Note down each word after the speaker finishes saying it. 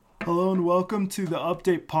Hello and welcome to the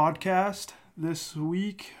Update Podcast. This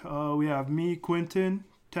week we have me, Quinton,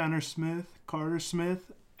 Tanner Smith, Carter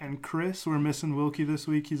Smith, and Chris. We're missing Wilkie this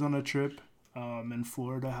week. He's on a trip in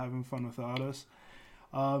Florida having fun without us.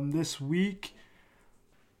 This week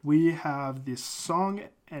we have the song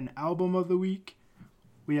and album of the week.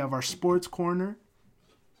 We have our sports corner,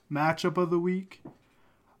 matchup of the week,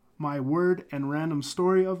 my word and random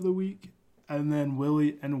story of the week, and then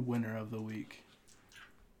Willey and winner of the week.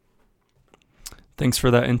 Thanks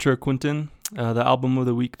for that intro, Quinton. The album of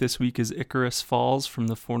the week this week is Icarus Falls from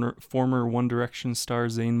the former One Direction star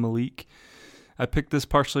Zayn Malik. I picked this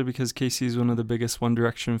partially because Casey is one of the biggest One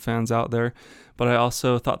Direction fans out there, but I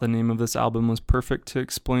also thought the name of this album was perfect to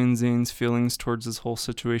explain Zayn's feelings towards his whole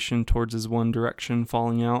situation, towards his One Direction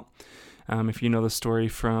falling out. If you know the story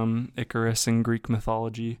from Icarus in Greek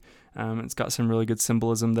mythology, it's got some really good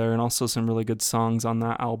symbolism there and also some really good songs on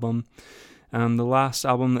that album. The last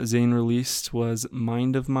album that Zayn released was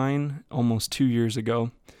Mind of Mine almost 2 years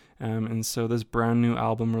ago. And so this brand new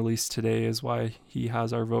album released today is why he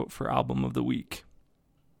has our vote for album of the week.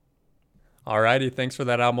 Alrighty, thanks for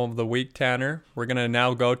that album of the week, Tanner. We're going to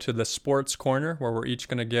now go to the sports corner where we're each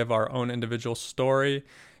going to give our own individual story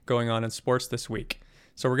going on in sports this week.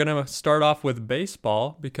 So we're going to start off with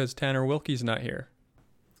baseball because Tanner Wilkie's not here.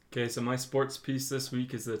 Okay, so my sports piece this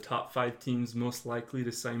week is the top 5 teams most likely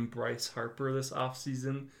to sign Bryce Harper this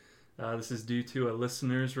offseason. This is due to a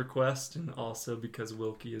listener's request and also because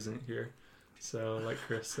Wilkie isn't here. So like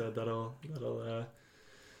Chris said, that'll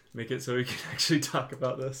make it so we can actually talk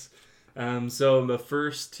about this. So the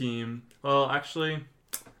first team, well, actually,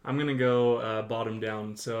 I'm going to go bottom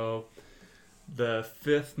down. So the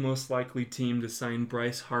 5th most likely team to sign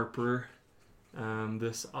Bryce Harper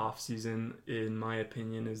this offseason, in my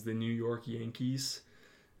opinion, is the New York Yankees.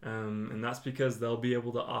 And that's because they'll be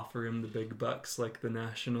able to offer him the big bucks like the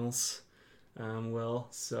Nationals will.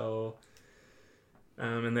 So,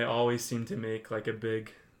 and they always seem to make like a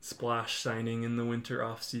big splash signing in the winter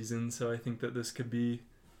offseason. So I think that this could be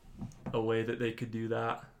a way that they could do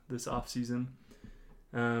that this offseason.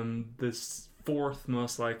 This 4th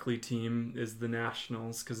most likely team is the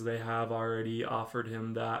Nationals because they have already offered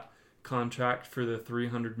him that contract for the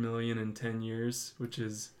 $300 million in 10 years, which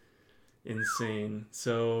is insane.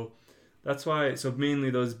 So that's why. So mainly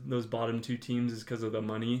those bottom 2 teams is because of the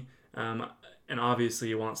money, and obviously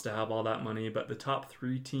he wants to have all that money. But the top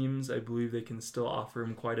 3 teams, I believe they can still offer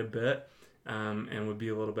him quite a bit, and would be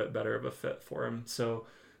a little bit better of a fit for him. So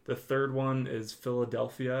the 3rd one is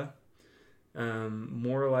Philadelphia.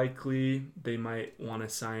 More likely they might want to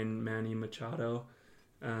sign Manny Machado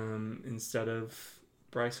instead of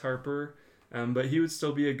Bryce Harper, but he would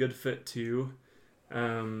still be a good fit too.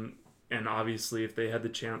 And obviously if they had the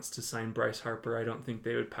chance to sign Bryce Harper, I don't think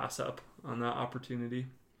they would pass up on that opportunity.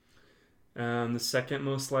 The 2nd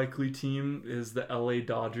most likely team is the LA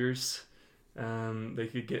Dodgers. They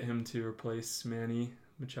could get him to replace Manny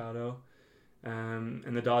Machado. And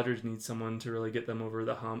the Dodgers need someone to really get them over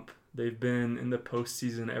the hump. They've been in the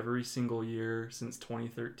postseason every single year since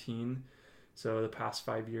 2013. So the past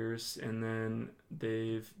 5 years, and then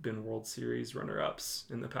they've been World Series runner-ups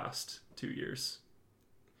in the past 2 years.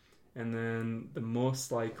 And then the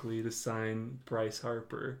most likely to sign Bryce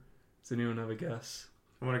Harper. Does anyone have a guess?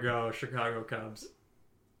 I'm going to go Chicago Cubs.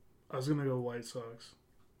 I was going to go White Sox.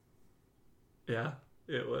 Yeah,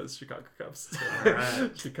 it was Chicago Cubs. All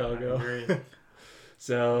right. Chicago. I agree.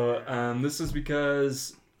 So this is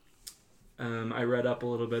because I read up a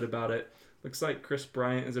little bit about it. Looks like Chris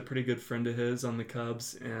Bryant is a pretty good friend of his on the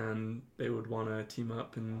Cubs, and they would want to team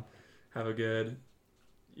up and have a good,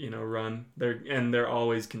 run. They're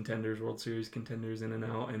always contenders, World Series contenders in and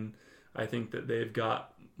out, and I think that they've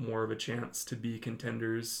got more of a chance to be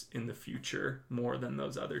contenders in the future more than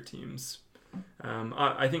those other teams.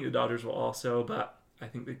 I think the Dodgers will also, but I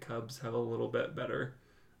think the Cubs have a little bit better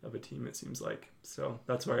of a team, it seems like. So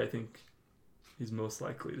that's why I think he's most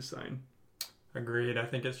likely to sign. Agreed. I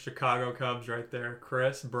think it's Chicago Cubs right there.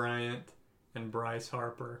 Chris Bryant and Bryce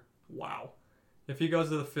Harper. Wow. If he goes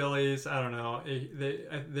to the Phillies, I don't know.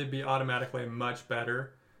 They'd be automatically much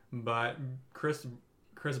better. But Chris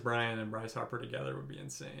Bryant and Bryce Harper together would be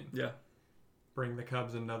insane. Yeah. Bring the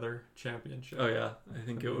Cubs another championship. Oh, yeah. I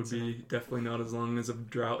think it would be definitely not as long as a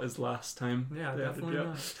drought as last time. Yeah, definitely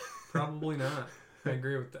not. Probably not. I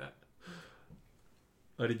agree with that.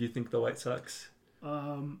 What did you think of the White Sox?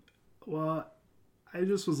 Well, I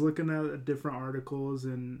just was looking at different articles,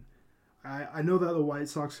 and I know that the White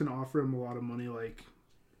Sox can offer him a lot of money, like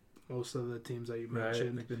most of the teams that you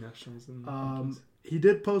mentioned. Right, like the Nationals and he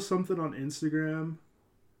did post something on Instagram.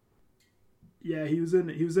 Yeah, he was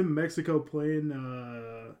in Mexico playing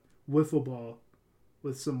wiffle ball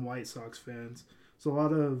with some White Sox fans. So a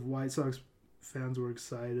lot of White Sox fans were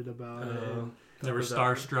excited about it. They were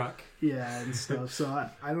starstruck. Yeah, and stuff. So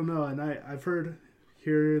I don't know. And I've heard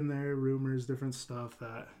here and there rumors, different stuff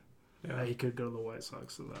that he could go to the White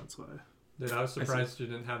Sox. So that's why. Dude, I was surprised you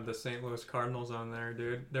didn't have the St. Louis Cardinals on there,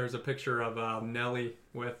 dude. There was a picture of Nelly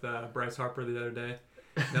with Bryce Harper the other day.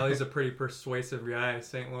 Nelly's a pretty persuasive guy.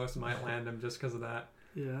 St. Louis might land him just because of that.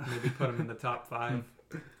 Yeah. Maybe put him in the top 5.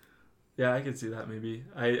 Yeah, I could see that maybe.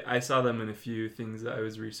 I saw them in a few things that I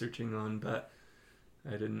was researching on, but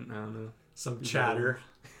I don't know. Some chatter.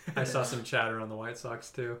 I saw some chatter on the White Sox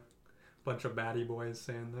too. Bunch of batty boys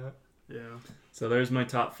saying that. Yeah. So there's my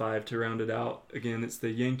top 5 to round it out. Again, it's the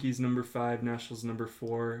Yankees number 5, Nationals number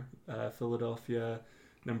 4, Philadelphia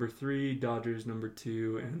number 3, Dodgers number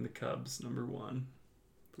 2, and the Cubs number 1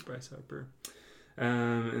 for Bryce Harper.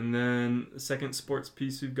 And then the second sports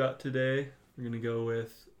piece we've got today, we're going to go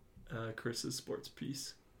with Chris's sports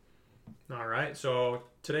piece. All right, so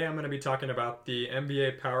today I'm going to be talking about the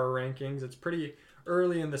NBA Power Rankings. It's pretty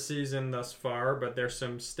early in the season thus far, but there's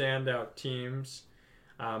some standout teams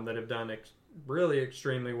that have done really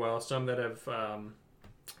extremely well. Some that have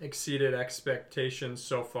exceeded expectations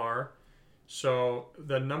so far. So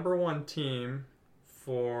the number 1 team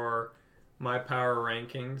for my power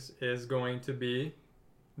rankings is going to be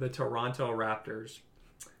the Toronto Raptors.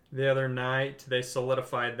 The other night, they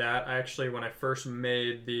solidified that. When I first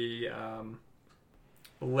made the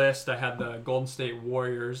list, I had the Golden State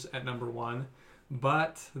Warriors at number 1.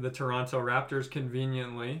 But the Toronto Raptors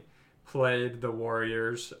conveniently played the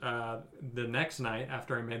Warriors the next night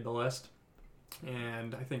after I made the list.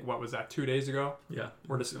 And I think, what was that, 2 days ago? Yeah.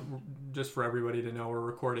 We're just for everybody to know, we're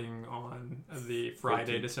recording on the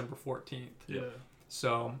Friday, 14th. December 14th. Yeah.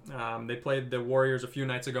 So they played the Warriors a few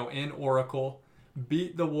nights ago in Oracle.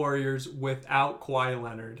 Beat the Warriors without Kawhi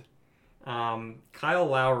Leonard. Kyle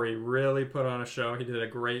Lowry really put on a show. He did a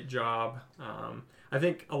great job. I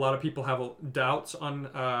think a lot of people have doubts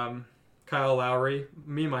on Kyle Lowry,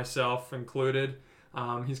 me myself included.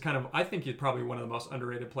 I think he's probably one of the most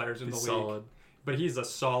underrated players in the league. Solid. But he's a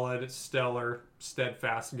solid, stellar,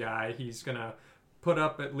 steadfast guy. He's going to put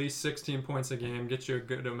up at least 16 points a game, get you a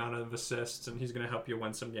good amount of assists, and he's going to help you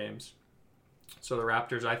win some games. So the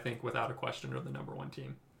Raptors, I think, without a question, are the number 1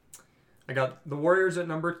 team. I got the Warriors at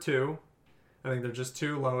number 2. I think they're just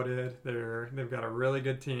too loaded. They've got a really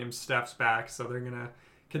good team. Steph's back, so they're going to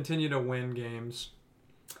continue to win games.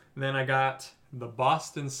 And then I got the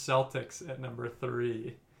Boston Celtics at number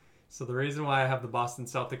 3. So the reason why I have the Boston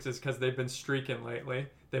Celtics is because they've been streaking lately.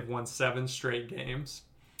 They've won 7 straight games.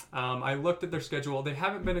 I looked at their schedule. They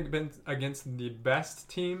haven't been against the best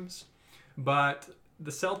teams, but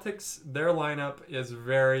the Celtics, their lineup is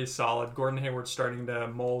very solid. Gordon Hayward's starting to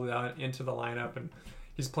mold out into the lineup, and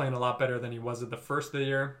he's playing a lot better than he was at the first of the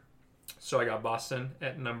year. So I got Boston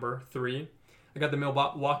at number 3. I got the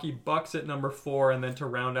Milwaukee Bucks at number 4, and then to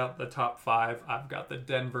round out the top 5, I've got the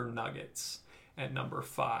Denver Nuggets at number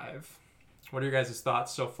 5. What are your guys'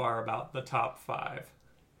 thoughts so far about the top 5?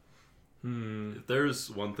 If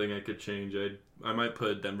there's one thing I could change, I might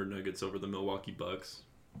put Denver Nuggets over the Milwaukee Bucks.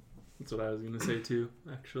 That's what I was going to say too,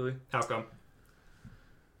 actually. How come?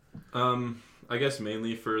 I guess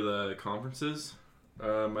mainly for the conferences.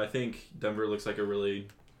 I think Denver looks like a really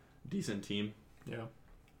decent team. Yeah.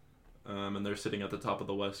 And they're sitting at the top of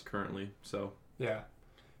the West currently, so. Yeah,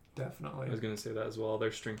 definitely. I was going to say that as well.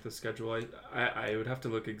 Their strength of schedule, I would have to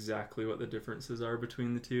look exactly what the differences are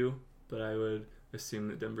between the two, but I would assume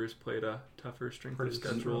that Denver's played a tougher strength of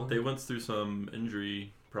schedule. They went through some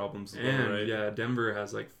injury problems, right? Yeah, Denver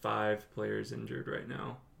has like 5 players injured right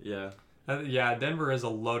now. Yeah. Denver is a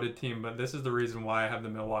loaded team, but this is the reason why I have the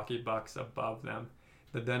Milwaukee Bucks above them.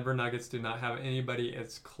 The Denver Nuggets do not have anybody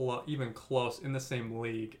as even close in the same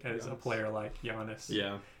league as a player like Giannis.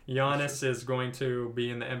 Yeah. Giannis is going to be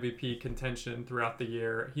in the MVP contention throughout the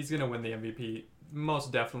year. He's going to win the MVP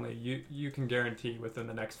most definitely. You can guarantee within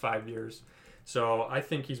the next 5 years. So I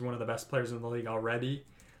think he's one of the best players in the league already.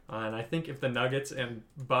 And I think if the Nuggets and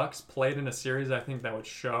Bucks played in a series, I think that would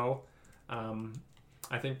show.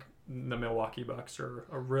 I think the Milwaukee Bucks are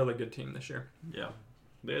a really good team this year. Yeah.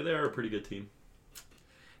 They are a pretty good team.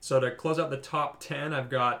 So to close out the top 10, I've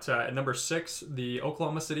got at number 6, the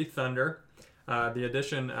Oklahoma City Thunder. The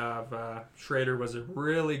addition of Schrader was a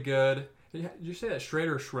really good... Did you say that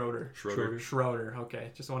Schrader or Schroeder? Schroeder.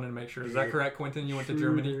 Okay, just wanted to make sure. Is that correct, Quinton? You went to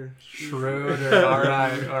Germany? Schroeder. All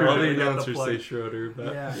right. All the announcers say Schroeder,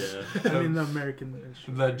 but yeah. I mean the American.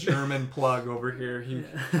 The German plug over here. He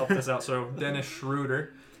helped us out. So Dennis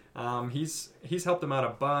Schroeder. He's helped him out a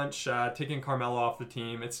bunch, taking Carmelo off the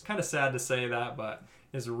team. It's kind of sad to say that, but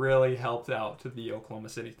has really helped out to the Oklahoma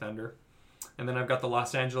City Thunder. And then I've got the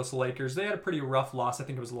Los Angeles Lakers. They had a pretty rough loss. I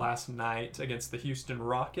think it was last night against the Houston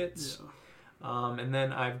Rockets. Yeah. And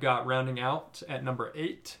then I've got rounding out at number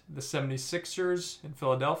 8, the 76ers in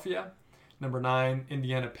Philadelphia. Number 9,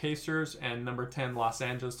 Indiana Pacers. And number 10, Los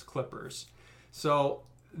Angeles Clippers. So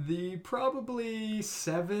the probably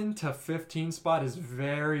 7 to 15 spot is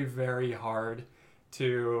very, very hard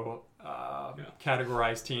to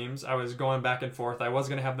categorize teams. I was going back and forth. I was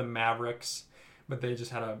going to have the Mavericks, but they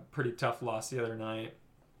just had a pretty tough loss the other night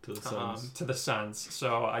To the Suns. to the Suns.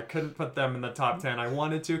 So I couldn't put them in the top 10. I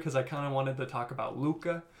wanted to because I kind of wanted to talk about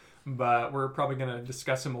Luka, but we're probably going to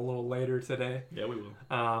discuss him a little later today. Yeah, we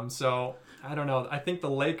will. So I don't know. I think the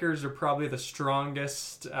Lakers are probably the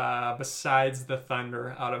strongest besides the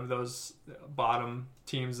Thunder out of those bottom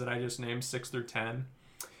teams that I just named, 6 through 10.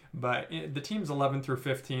 But the teams 11 through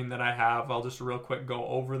 15 that I have, I'll just real quick go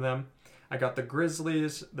over them. I got the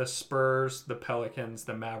Grizzlies, the Spurs, the Pelicans,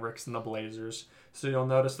 the Mavericks, and the Blazers. So you'll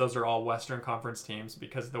notice those are all Western Conference teams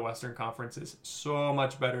because the Western Conference is so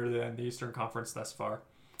much better than the Eastern Conference thus far.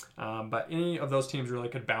 But any of those teams really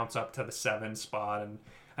could bounce up to the 7 spot, and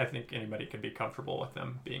I think anybody could be comfortable with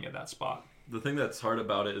them being at that spot. The thing that's hard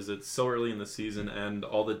about it is it's so early in the season, and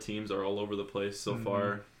all the teams are all over the place so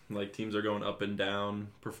far. Like, teams are going up and down,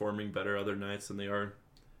 performing better other nights than they are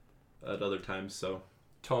at other times. So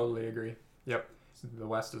Totally agree. Yep. The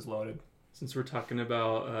West is loaded. Since we're talking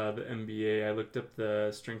about the NBA, I looked up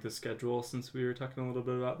the strength of schedule since we were talking a little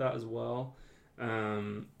bit about that as well.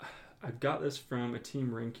 I've got this from a team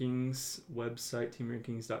rankings website,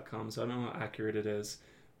 teamrankings.com, so I don't know how accurate it is.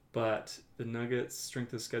 But the Nuggets'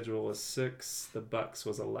 strength of schedule was 6th, the Bucks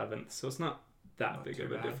was 11th, so it's not that big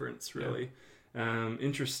of a difference, really. Yeah.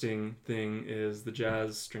 Interesting thing is the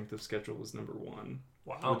Jazz strength of schedule was number 1.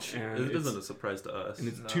 Wow. Which isn't a surprise to us. And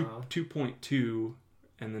it's 2.2,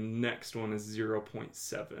 and the next one is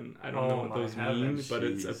 0.7. I don't know what those mean, but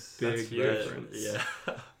it's a big difference.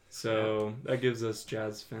 Yeah. So that gives us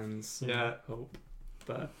Jazz fans hope.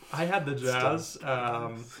 But I had the Jazz.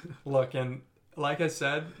 Look, and like I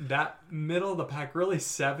said, that middle of the pack, really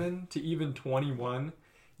 7 to even 21.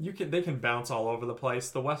 They can bounce all over the place.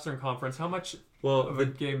 The Western Conference, how much of a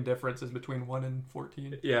game difference is between 1 and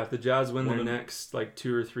 14? Yeah, if the Jazz win their next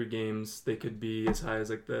 2 or 3 games, they could be as high as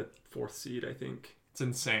the 4th seed, I think. It's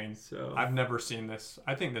insane. So I've never seen this.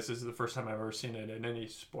 I think this is the first time I've ever seen it in any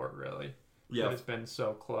sport, really. Yeah. It's been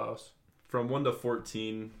so close. From 1 to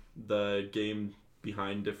 14, the game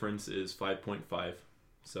behind difference is 5.5.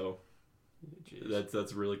 So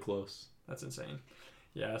that's really close. That's insane.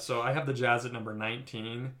 Yeah, so I have the Jazz at number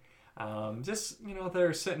 19.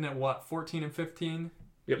 They're sitting at what, 14 and 15?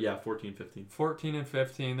 Yep. Yeah, 14, 15. 14 and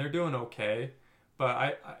 15. They're doing okay,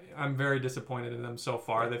 but I'm very disappointed in them so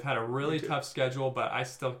far. They've had a really tough schedule, but I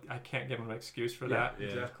can't give them an excuse for that. Yeah,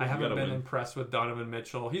 exactly. I haven't been impressed with Donovan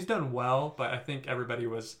Mitchell. He's done well, but I think everybody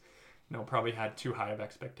was, probably had too high of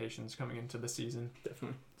expectations coming into the season.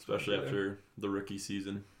 Definitely. Especially after the rookie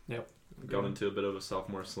season. Yep. Got into a bit of a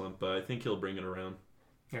sophomore slump, but I think he'll bring it around.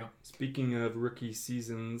 Yeah. Speaking of rookie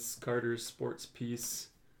seasons, Carter's sports piece.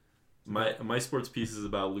 My sports piece is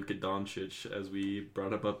about Luka Doncic, as we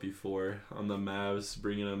brought him up before, on the Mavs,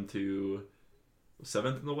 bringing him to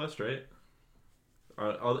 7th in the West, right?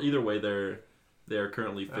 Either way, they are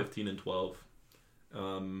currently 15 and 12.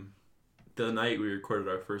 The night we recorded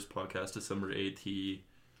our first podcast, December 8th, he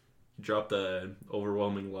dropped an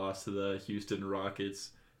overwhelming loss to the Houston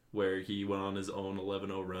Rockets, where he went on his own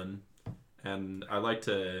 11-0 run. And I like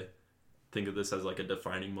to think of this as a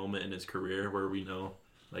defining moment in his career where we know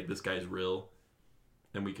this guy's real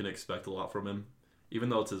and we can expect a lot from him. Even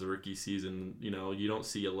though it's his rookie season, you don't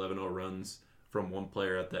see 11-0 runs from one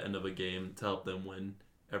player at the end of a game to help them win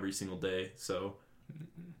every single day. So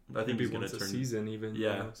I think he's going to turn a season even,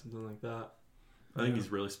 something like that. I think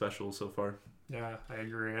he's really special so far. Yeah, I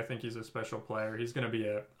agree. I think he's a special player. He's going to be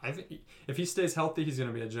I think if he stays healthy, he's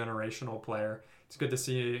going to be a generational player. It's good to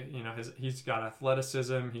see, he's got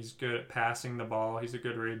athleticism. He's good at passing the ball. He's a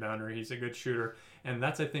good rebounder. He's a good shooter. And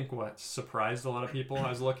that's, I think, what surprised a lot of people. I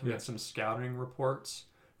was looking at some scouting reports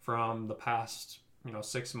from the past,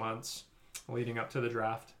 6 months leading up to the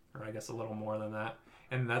draft, or I guess a little more than that.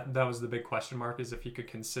 And that was the big question mark, is if he could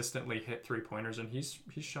consistently hit 3-pointers. And he's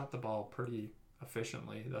shot the ball pretty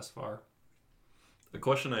efficiently thus far. The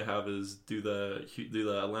question I have is, do the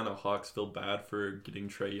Atlanta Hawks feel bad for getting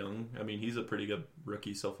Trae Young? I mean, he's a pretty good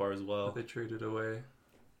rookie so far as well. But they traded away.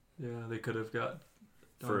 Yeah, they could have got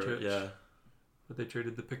Doncic. But they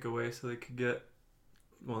traded the pick away so they could get,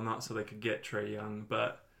 not so they could get Trae Young,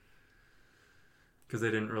 but because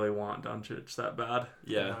they didn't really want Doncic that bad.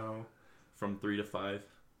 Yeah. from 3 to 5.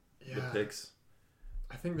 Yeah. The picks.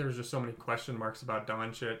 I think there's just so many question marks about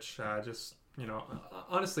Doncic.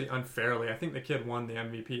 Honestly, unfairly. I think the kid won the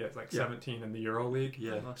MVP at 17 in the EuroLeague.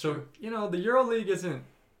 Yeah. So, the EuroLeague isn't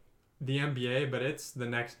the NBA, but it's the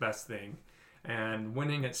next best thing. And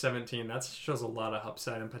winning at 17, that shows a lot of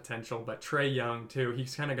upside and potential. But Trae Young, too,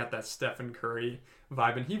 he's kind of got that Stephen Curry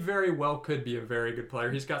vibe. And he very well could be a very good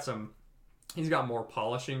player. He's got more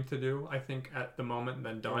polishing to do, I think, at the moment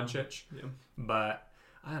than Doncic. Yeah. But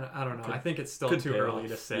I don't know. I think it's still too early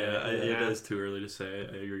to say. Yeah, it is too early to say.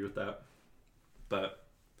 I agree with that. But,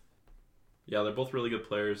 yeah, they're both really good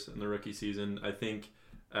players in the rookie season. I think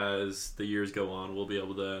as the years go on, we'll be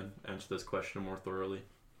able to answer this question more thoroughly.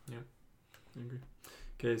 Yeah. I agree.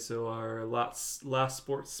 Okay, so our last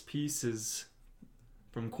sports piece is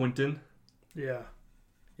from Quinton. Yeah.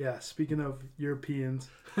 Speaking of Europeans,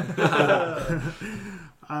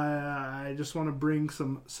 I just want to bring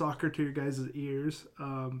some soccer to your guys' ears.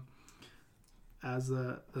 As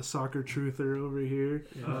the soccer truther over here,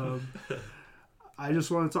 I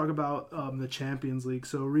just want to talk about the Champions League.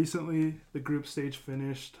 So recently, the group stage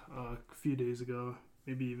finished a few days ago,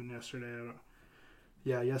 maybe even yesterday.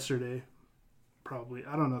 Yesterday. Probably.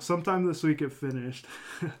 I don't know. Sometime this week it finished.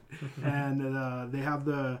 And they have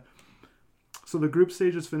the group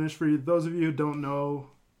stage is finished. For those of you who don't know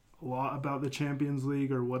a lot about the Champions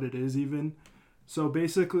League or what it is even. So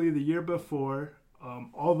basically the year before,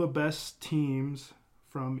 all the best teams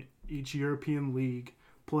from each European league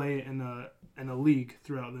play in a league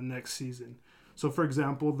throughout the next season. So for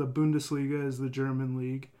example, the Bundesliga is the German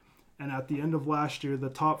league. And at the end of last year, the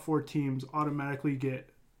top 4 teams automatically get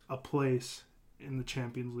a place in the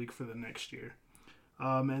Champions League for the next year.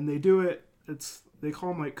 And they do it, they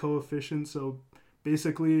call them coefficients. So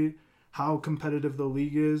basically how competitive the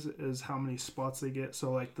league is how many spots they get.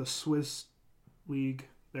 So the Swiss league,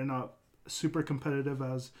 they're not super competitive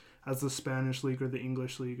as the Spanish league or the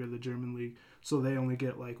English league or the German league. So they only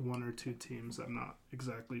get 1 or 2 teams. I'm not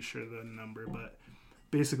exactly sure the number, but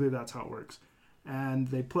basically that's how it works. And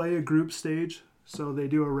they play a group stage. So they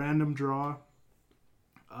do a random draw.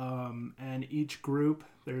 And each group,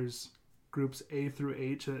 there's groups A through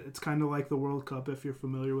H. It's kind of like the World Cup, if you're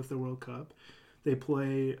familiar with the World Cup. They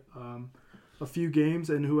play a few games,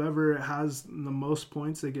 and whoever has the most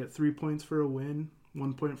points, they get 3 points for a win,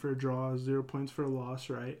 1 point for a draw, 0 points for a loss,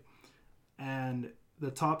 right? And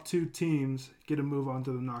the top 2 teams get to move on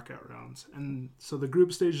to the knockout rounds. And so the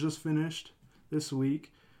group stage just finished this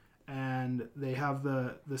week. And they have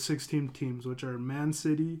the 16 teams, which are Man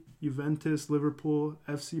City, Juventus, Liverpool,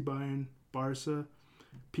 FC Bayern, Barca,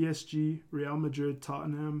 PSG, Real Madrid,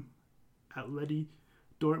 Tottenham, Atleti,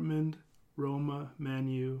 Dortmund, Roma, Man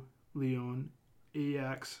U, Lyon,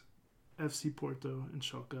 Ajax, FC Porto, and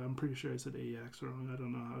Schalke. I'm pretty sure I said Ajax wrong. I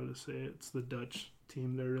don't know how to say it. It's the Dutch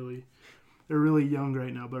team. They're really young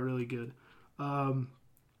right now, but really good.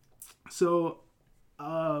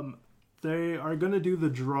 They are going to do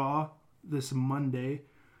the draw this Monday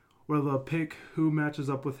where they'll pick who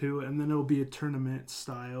matches up with who, and then it'll be a tournament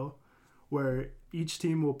style where each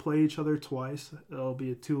team will play each other twice. It'll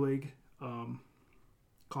be a 2-leg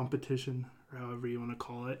competition, or however you want to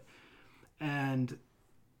call it. And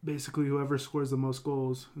basically whoever scores the most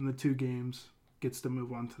goals in the 2 games gets to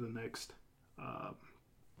move on to the next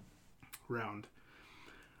round.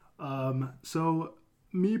 So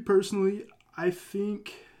me personally, I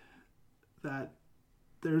think that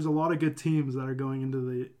there's a lot of good teams that are going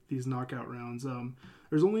into these knockout rounds.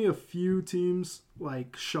 There's only a few teams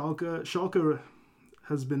like Schalke. Schalke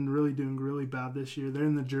has been doing really bad this year. They're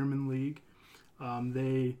in the German league.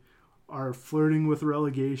 They are flirting with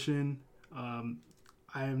relegation.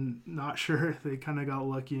 I'm not sure. They kind of got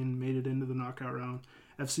lucky and made it into the knockout round.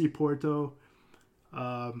 FC Porto,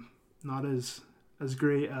 not as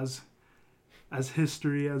great as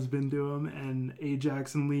history has been to them, and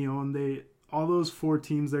Ajax and Lyon, all those 4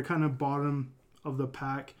 teams, they're kind of bottom of the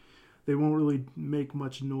pack. They won't really make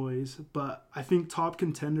much noise, but I think top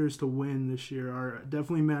contenders to win this year are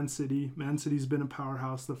definitely Man City. Man City's been a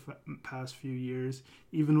powerhouse the past few years,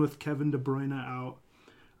 even with Kevin De Bruyne out.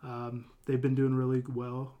 They've been doing really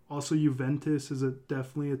well. Also, Juventus is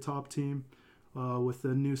definitely a top team with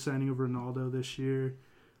the new signing of Ronaldo this year.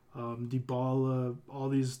 Dybala, all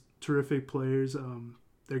these terrific players.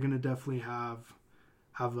 They're going to definitely have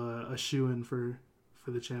a shoe-in for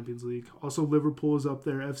the Champions League. Also, Liverpool is up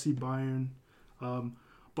there, FC Bayern.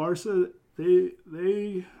 Barca,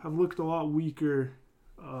 they have looked a lot weaker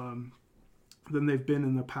than they've been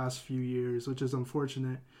in the past few years, which is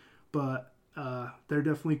unfortunate. But they're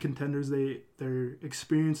definitely contenders. They're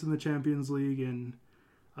experienced in the Champions League, and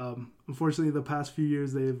Unfortunately, the past few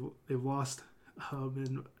years they've lost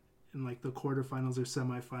in like the quarterfinals or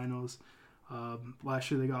semifinals.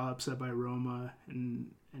 Last year they got upset by Roma,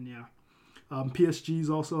 and yeah. PSG is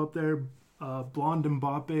also up there. Blonde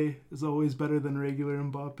Mbappe is always better than regular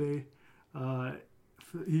Mbappe.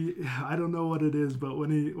 I don't know what it is, but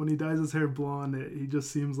when he dyes his hair blonde, he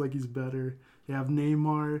just seems like he's better. They have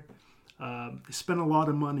Neymar. They spent a lot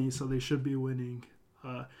of money, so they should be winning.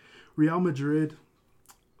 Real Madrid,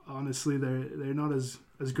 honestly, they're not as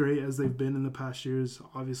great as they've been in the past years.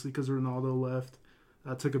 Obviously, because Ronaldo left,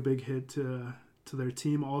 that took a big hit to their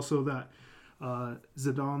team. Also, that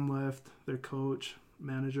Zidane left, their coach,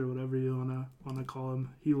 manager, whatever you wanna call him.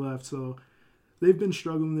 He left, so they've been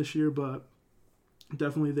struggling this year, but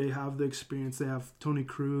definitely they have the experience. They have Toni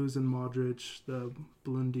Kroos and Modric, the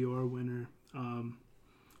Ballon d'Or winner.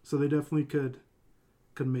 So they definitely could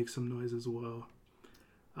make some noise as well.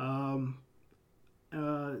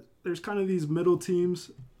 There's kind of these middle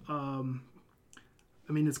teams. I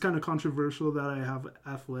mean, it's kind of controversial that I have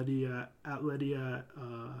Atleti at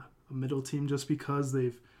a middle team just because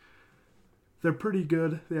they're pretty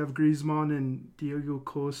good. They have Griezmann and Diego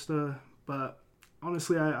Costa, but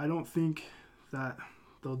honestly, I don't think that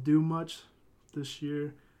they'll do much this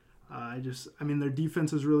year. I mean, their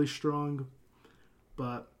defense is really strong,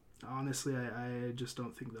 but honestly, I just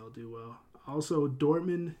don't think they'll do well. Also,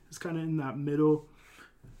 Dortmund is kind of in that middle.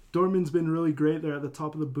 Dortmund's been really great. They're at the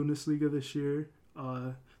top of the Bundesliga this year.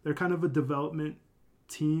 They're kind of a development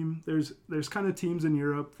team. There's kind of teams in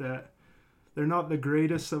Europe that they're not the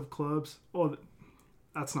greatest of clubs. Oh,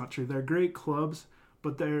 that's not true. They're great clubs,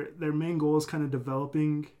 but their main goal is kind of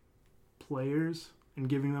developing players and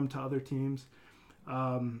giving them to other teams.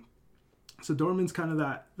 So Dortmund's kind of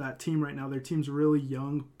that team right now. Their team's really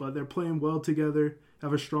young, but they're playing well together,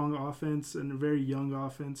 have a strong offense and a very young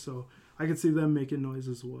offense. So I could see them making noise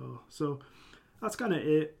as well. So that's kind of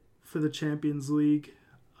it for the Champions League.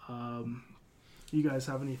 You guys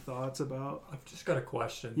have any thoughts about? I've just got a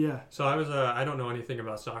question. Yeah. So I don't know anything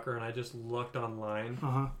about soccer, and I just looked online.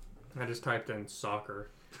 I just typed in soccer,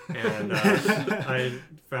 and I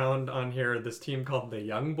found on here this team called the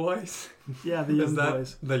Young Boys. Yeah, the Young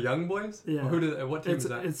Boys. The Young Boys? Yeah. What team is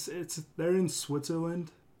that? It's they're in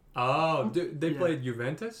Switzerland. Oh, they played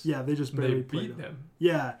Juventus? Yeah, they just barely beat them.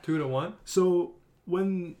 Yeah. 2-1? So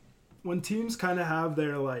when teams kind of have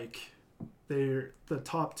their the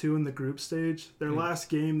top two in the group stage, their last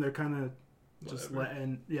game they're kind of just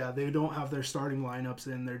they don't have their starting lineups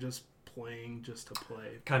in. They're just playing just to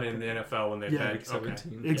play. Kind of in the NFL when they pick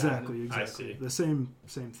 17. Exactly. I see. The same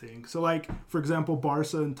thing. So like for example,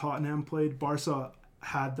 Barca and Tottenham played. Barca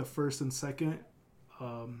had the first and second.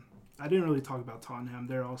 I didn't really talk about Tottenham.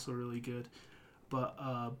 They're also really good. But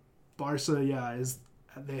Barca,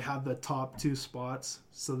 they had the top two spots,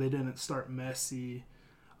 so they didn't start Messi.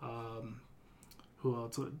 Who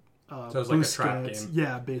else? So it was like a trap game.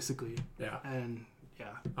 Yeah, basically. Yeah. And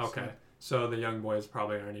yeah. Okay. So the Young Boys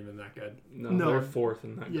probably aren't even that good. No, they're fourth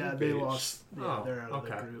in that group. Yeah, they lost. Yeah, they're out of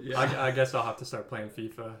the group. Yeah. I guess I'll have to start playing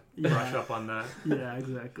FIFA. Brush up on that. Yeah,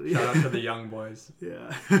 exactly. Shout out to the Young Boys.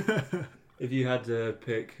 Yeah. If you had to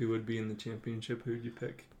pick who would be in the championship, who would you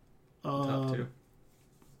pick? Top two.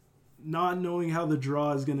 Not knowing how the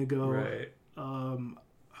draw is going to go. Right.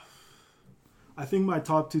 I think my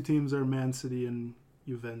top two teams are Man City and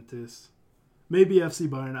Juventus. Maybe FC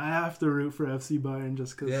Bayern. I have to root for FC Bayern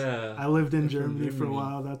just because I lived in Germany for a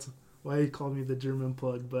while. That's why he called me the German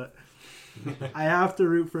plug. But I have to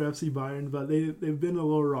root for FC Bayern. But they've been a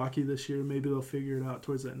little rocky this year. Maybe they'll figure it out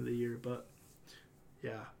towards the end of the year. But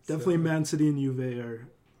yeah, definitely Man City and Juve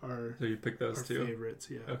are so you pick those two favorites.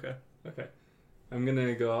 Yeah. Okay. I'm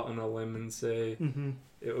gonna go out on a limb and say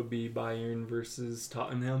it would be Bayern versus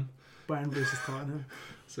Tottenham. Bayern versus Tottenham.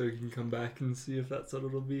 So you can come back and see if that's what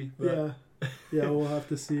it'll be. But yeah, we'll have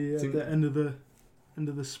to see at the end of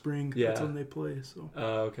the spring. Yeah. That's when they play. So.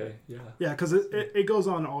 Okay. Yeah. Yeah, because it goes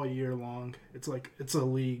on all year long. It's a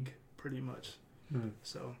league pretty much.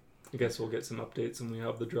 So. I guess we'll get some updates when we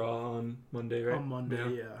have the draw on Monday, right? On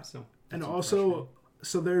Monday, yeah. So. And also,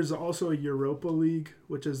 there's also a Europa League,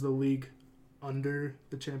 which is the league under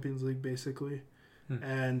the Champions League, basically.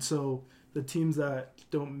 And so the teams that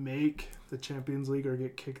don't make the Champions League or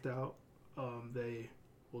get kicked out, they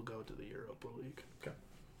will go to the Europa League. Okay.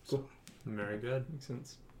 Cool. Very good. Makes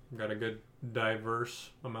sense. We've got a good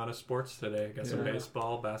diverse amount of sports today. Got some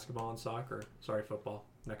baseball, basketball, and soccer. Sorry, football.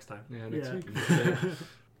 Next time. Yeah, next week.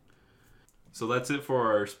 So that's it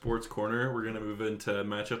for our sports corner. We're going to move into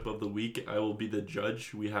matchup of the week. I will be the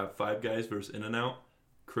judge. We have Five Guys versus In-N-Out.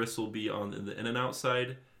 Chris will be on the In-N-Out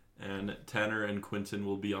side. and Tanner and Quinton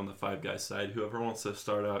will be on the Five Guys side. Whoever wants to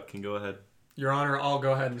start out can go ahead. Your Honor, I'll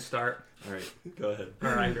go ahead and start. All right, go ahead.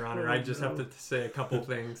 All right, Your Honor. I just have to say a couple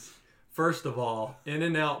things. First of all,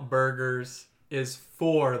 In-N-Out Burgers is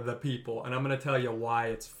for the people, and I'm going to tell you why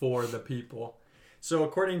it's for the people. So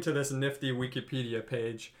according to this nifty Wikipedia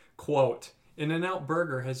page, quote, In-N-Out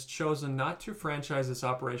Burger has chosen not to franchise this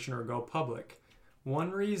operation or go public.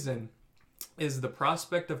 One reason is the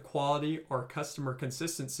prospect of quality or customer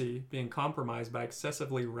consistency being compromised by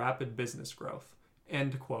excessively rapid business growth.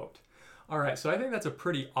 End quote. All right, so I think that's a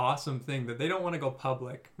pretty awesome thing that they don't want to go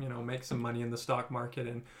public, make some money in the stock market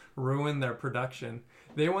and ruin their production.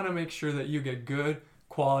 They want to make sure that you get good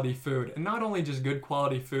quality food, and not only just good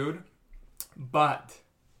quality food, but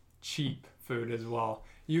cheap food as well.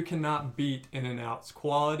 You cannot beat In-N-Out's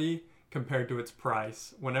quality compared to its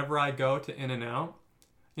price. Whenever I go to In-N-Out,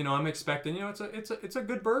 I'm expecting, it's a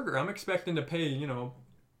good burger. I'm expecting to pay,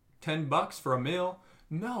 $10 for a meal.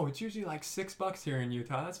 No, it's usually like $6 here in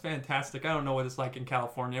Utah. That's fantastic. I don't know what it's like in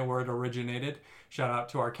California where it originated. Shout out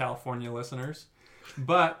to our California listeners.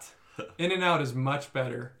 But In-N-Out is much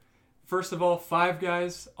better. First of all, Five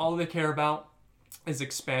Guys, all they care about is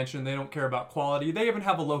expansion. They don't care about quality. They even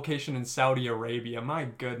have a location in Saudi Arabia. My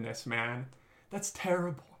goodness, man. That's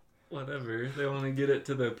terrible. Whatever. They want to get it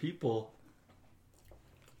to the people.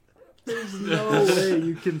 There's no way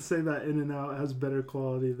you can say that In-N-Out has better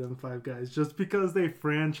quality than Five Guys just because they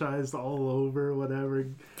franchised all over, whatever.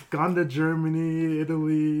 Gone to Germany,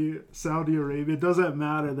 Italy, Saudi Arabia. It doesn't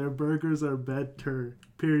matter. Their burgers are better,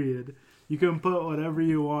 period. You can put whatever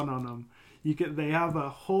you want on them. They have a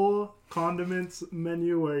whole condiments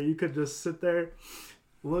menu where you could just sit there,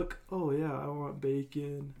 look, oh yeah, I want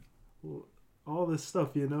bacon, all this stuff,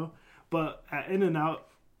 But at In-N-Out,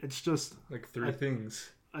 it's just like three things.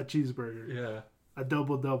 A cheeseburger. Yeah. A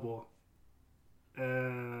double.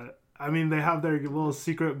 They have their little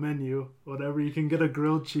secret menu. Whatever, you can get a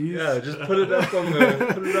grilled cheese. Yeah, just put it up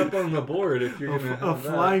on the board if you're gonna have a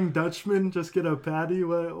Flying Dutchman. Just get a patty.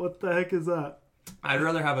 What the heck is that? I'd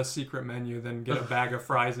rather have a secret menu than get a bag of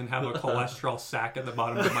fries and have a cholesterol sack at the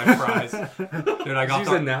bottom of my fries. Dude, I got use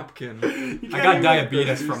a napkin. I got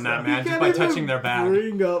diabetes from that, man, just by touching their bag.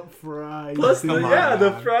 Bring up fries. Plus,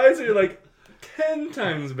 the fries are like 10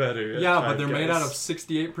 times better. Yeah, but they're made out of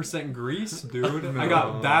 68% grease, dude. No. I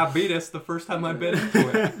got diabetes the first time I bit into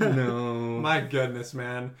it. No. My goodness,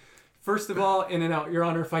 man. First of all, In-N-Out, Your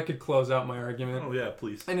Honor, if I could close out my argument. Oh, yeah,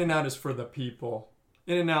 please. In-N-Out is for the people.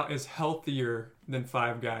 In-N-Out is healthier than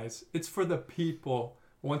Five Guys. It's for the people.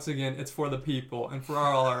 Once again, it's for the people. And for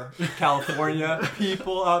all our California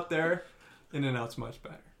people out there, In-N-Out's much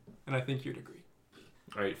better. And I think you'd agree.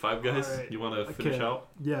 All right, Five Guys, right. You want to finish out?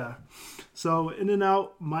 Yeah. So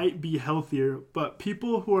In-N-Out might be healthier, but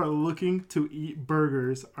people who are looking to eat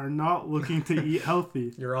burgers are not looking to eat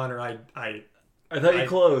healthy. Your Honor, I thought you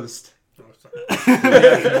closed. Let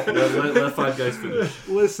Five Guys finish.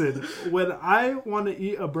 Listen, when I want to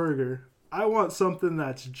eat a burger, I want something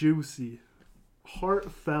that's juicy,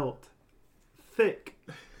 heartfelt, thick.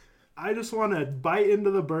 I just want to bite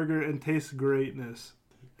into the burger and taste greatness.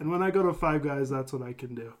 And when I go to Five Guys, that's what I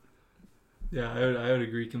can do. Yeah, I would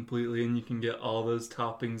agree completely. And you can get all those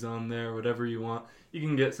toppings on there, whatever you want. You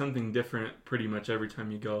can get something different pretty much every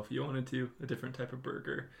time you go if you wanted to, a different type of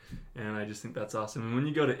burger. And I just think that's awesome. And when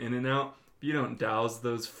you go to In-N-Out, you don't douse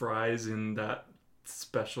those fries in that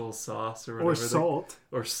special sauce or whatever.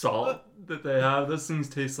 Or salt that they have. Those things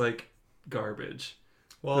taste like garbage.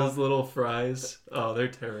 Well, those little fries, they're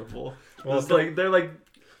terrible. Well, they're like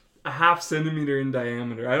a half centimeter in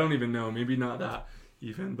diameter. I don't even know. Maybe not that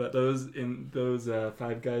even. But those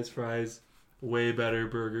Five Guys fries, way better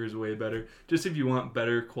burgers, way better. Just if you want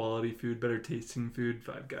better quality food, better tasting food,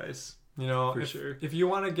 Five Guys. Sure. If you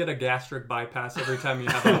want to get a gastric bypass every time you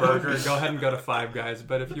have a burger, go ahead and go to Five Guys.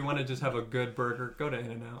 But if you want to just have a good burger, go to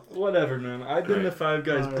In-N-Out. Whatever, man. I've been to Five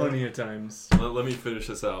Guys plenty of times. Let me finish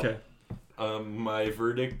this out. Okay. My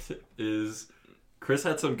verdict is Chris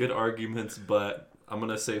had some good arguments, but I'm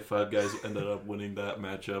going to say Five Guys ended up winning that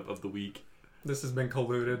matchup of the week. This has been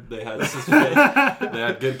colluded. They had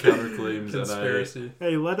good counterclaims. Conspiracy.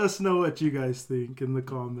 Hey, let us know what you guys think in the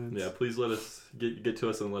comments. Yeah, please let us get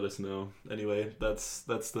to us and let us know. Anyway, that's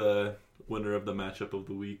the winner of the matchup of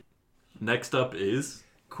the week. Next up is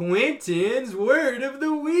Quinton's Word of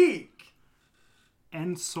the Week.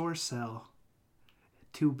 Ensorcel.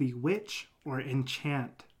 To bewitch or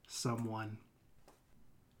enchant someone.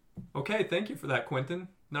 Okay, thank you for that, Quinton.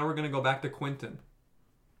 Now we're going to go back to Quinton.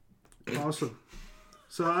 Awesome.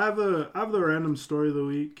 So I have the random story of the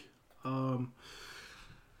week.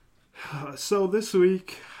 So this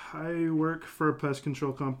week I work for a pest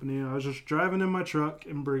control company. I was just driving in my truck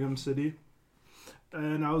in Brigham City,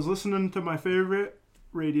 and I was listening to my favorite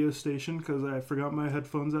radio station because I forgot my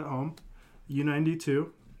headphones at home, U92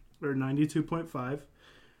 or 92.5.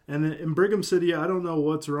 And in Brigham City, I don't know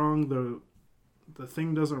what's wrong. The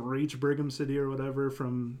thing doesn't reach Brigham City or whatever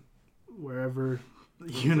from wherever.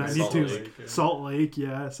 U92 Salt Lake,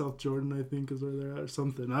 yeah, South Jordan, I think is where they're at, or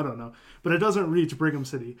something. I don't know, but it doesn't reach Brigham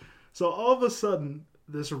City. So all of a sudden,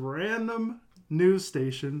 this random news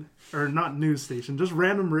station, or not news station, just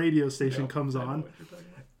random radio station comes on,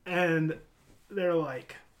 and they're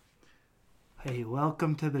like, "Hey,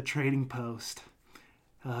 welcome to the Trading Post.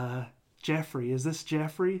 Jeffrey, is this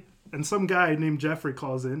Jeffrey?" And some guy named Jeffrey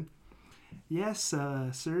calls in. "Yes,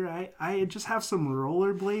 sir. I just have some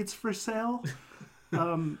rollerblades for sale.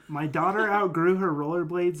 My daughter outgrew her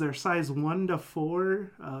rollerblades. They're size 1 to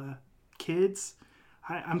 4 kids.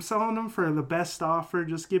 I'm selling them for the best offer.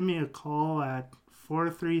 Just give me a call at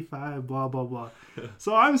 435 blah, blah, blah."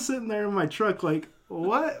 So I'm sitting there in my truck like,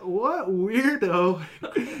 what weirdo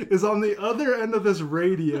is on the other end of this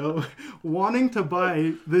radio wanting to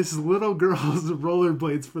buy this little girl's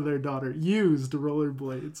rollerblades for their daughter? Used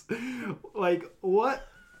rollerblades. Like, what?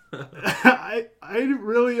 I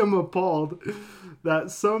really am appalled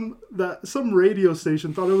that some radio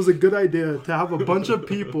station thought it was a good idea to have a bunch of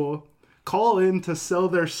people call in to sell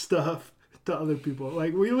their stuff to other people.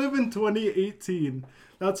 Like, we live in 2018.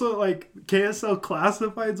 That's what, like, KSL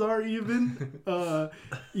classifieds are even.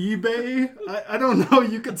 eBay. I don't know.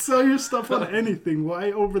 You could sell your stuff on anything.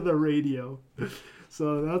 Why over the radio?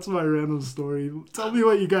 So that's my random story. Tell me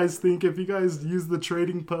what you guys think. If you guys use the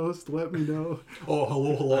Trading Post, let me know. Oh,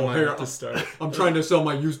 hello. I might have to start. I'm trying to sell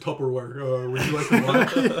my used Tupperware. Would you like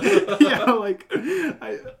to buy? Yeah, like,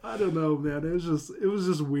 I don't know, man. It was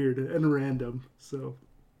just weird and random. So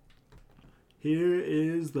here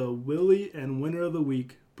is the Willey and Winner of the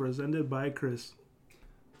Week, presented by Chris.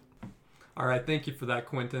 All right, thank you for that,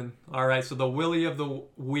 Quinton. All right, so the Willey of the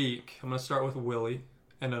Week. I'm going to start with Willey,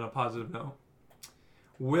 and on a positive note.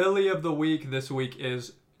 Willey of the Week this week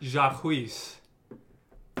is Jacques.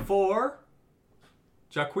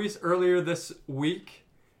 Jacques earlier this week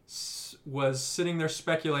was sitting there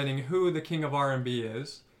speculating who the king of R&B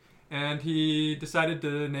is, and he decided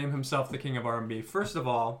to name himself the king of R&B. First of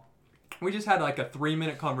all, we just had like a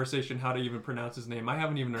 3-minute conversation how to even pronounce his name. I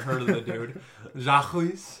haven't even heard of the dude. Jacques.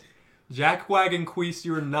 Jack Wagon Queese,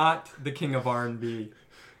 you're not the king of R&B,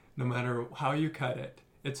 no matter how you cut it.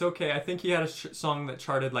 It's okay. I think he had a song that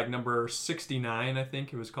charted like number 69, I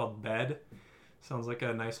think. It was called Bed. Sounds like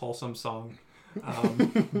a nice, wholesome song.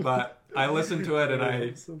 But I listened to it and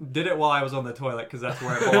I did it while I was on the toilet because that's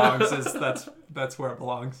where it belongs. That's where it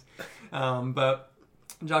belongs. But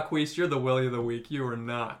Jacques, you're the Willey of the Week. You are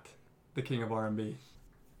not the king of R&B.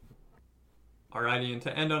 Alrighty, and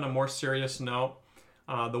to end on a more serious note,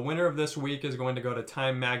 the winner of this week is going to go to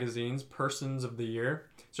Time Magazine's Persons of the Year.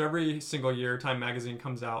 So every single year, Time Magazine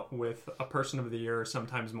comes out with a Person of the Year, or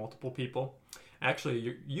sometimes multiple people.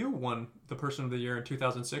 Actually, you won the Person of the Year in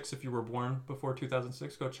 2006. If you were born before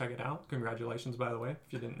 2006, go check it out. Congratulations, by the way,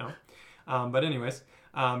 if you didn't know. But anyways,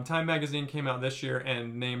 Time Magazine came out this year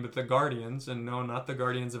and named the Guardians, and no, not the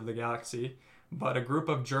Guardians of the Galaxy, but a group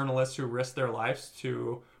of journalists who risked their lives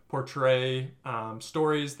to portray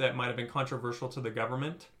stories that might have been controversial to the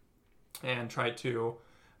government and try to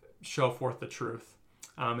show forth the truth.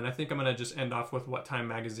 And I think I'm going to just end off with what Time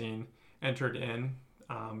Magazine entered in,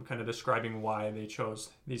 kind of describing why they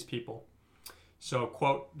chose these people. So,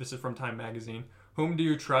 quote, this is from Time Magazine, "Whom do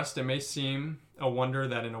you trust? It may seem a wonder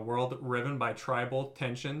that in a world riven by tribal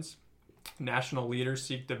tensions, national leaders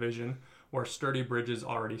seek division where sturdy bridges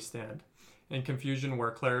already stand, in confusion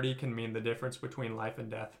where clarity can mean the difference between life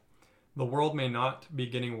and death. The world may not be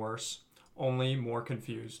getting worse, only more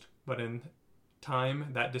confused, but in time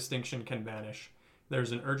that distinction can vanish.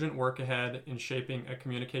 There's an urgent work ahead in shaping a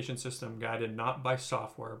communication system guided not by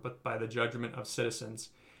software, but by the judgment of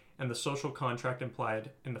citizens and the social contract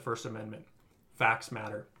implied in the First Amendment. Facts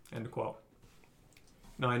matter," end quote.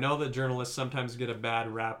 Now, I know that journalists sometimes get a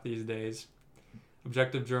bad rap these days.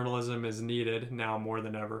 Objective journalism is needed now more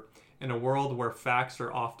than ever. In a world where facts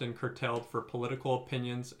are often curtailed for political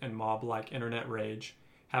opinions and mob-like internet rage,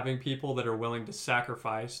 having people that are willing to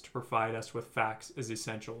sacrifice to provide us with facts is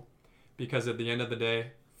essential. Because at the end of the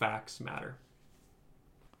day, facts matter.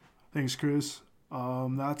 Thanks, Chris.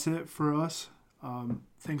 That's it for us.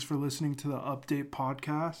 Thanks for listening to the Update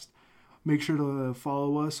podcast. Make sure to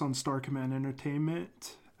follow us on Star Command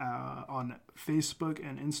Entertainment on Facebook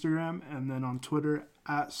and Instagram, and then on Twitter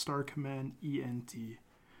at Star Command ENT.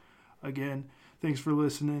 Again, thanks for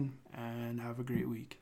listening, and have a great week.